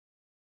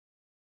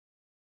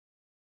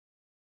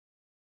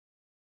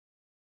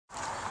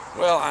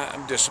Well,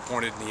 I'm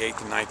disappointed in the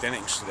 8th and ninth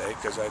innings today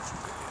because we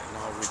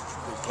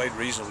played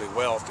reasonably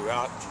well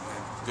throughout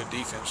and good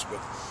defense, but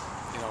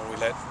we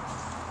let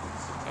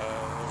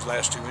those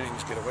last 2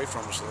 innings get away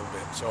from us a little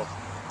bit. So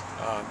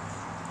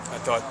I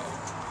thought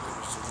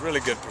it was a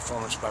really good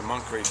performance by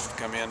Moncrief to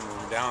come in when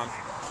we were down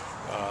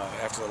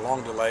after the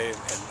long delay and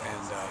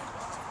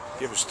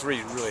give us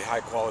 3 really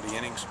high-quality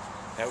innings.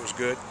 That was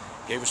good.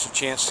 Gave us a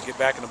chance to get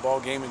back in the ball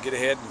game and get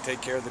ahead and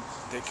take care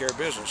of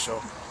business.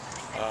 So,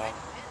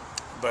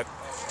 but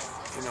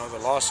the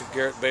loss of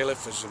Garrett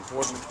Bailiff is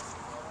important.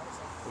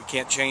 We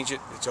can't change it;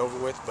 it's over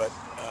with. But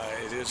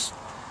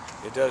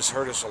it does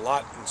hurt us a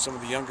lot, and some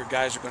of the younger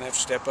guys are going to have to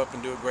step up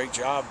and do a great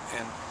job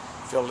and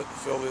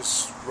fill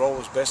this role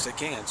as best they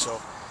can.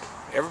 So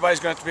everybody's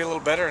going to have to be a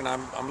little better, and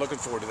I'm looking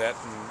forward to that.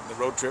 And the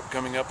road trip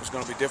coming up is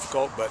going to be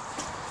difficult, but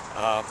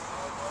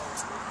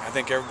I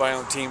think everybody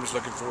on the team is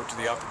looking forward to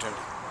the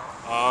opportunity.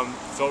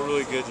 Felt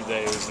really good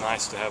today. It was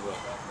nice to have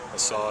a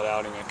solid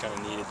outing. I kind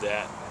of needed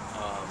that.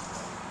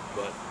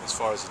 But as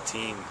far as a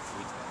team,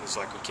 it's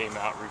like we came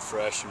out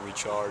refreshed and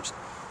recharged.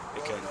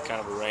 It can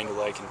kind of a rain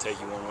delay can take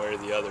you one way or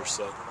the other.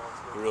 So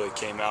we really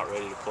came out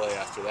ready to play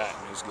after that,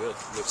 and it was good.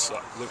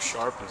 Looked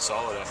sharp and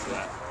solid after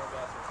that.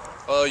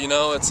 Well,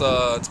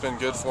 it's been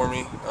good for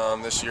me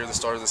this year, the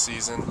start of the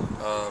season.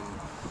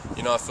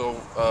 I feel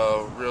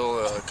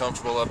real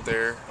comfortable up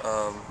there.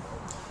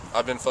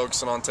 I've been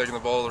focusing on taking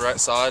the ball to the right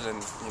side,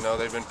 and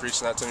they've been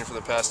preaching that to me for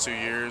the past 2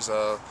 years.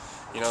 The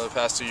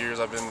past 2 years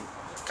I've been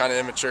kind of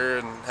immature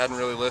and hadn't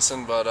really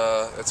listened, but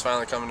it's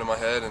finally coming to my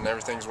head, and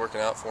everything's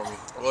working out for me.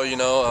 Well,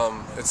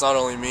 it's not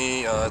only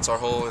me; it's our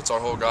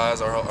whole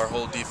guys, our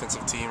whole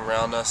defensive team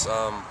around us.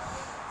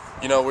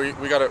 We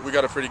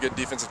got a pretty good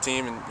defensive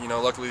team, and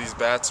luckily these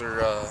bats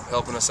are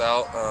helping us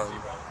out.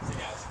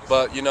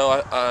 But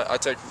I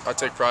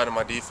take pride in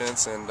my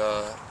defense, and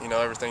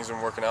everything's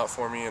been working out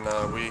for me, and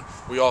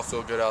we all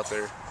feel good out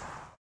there.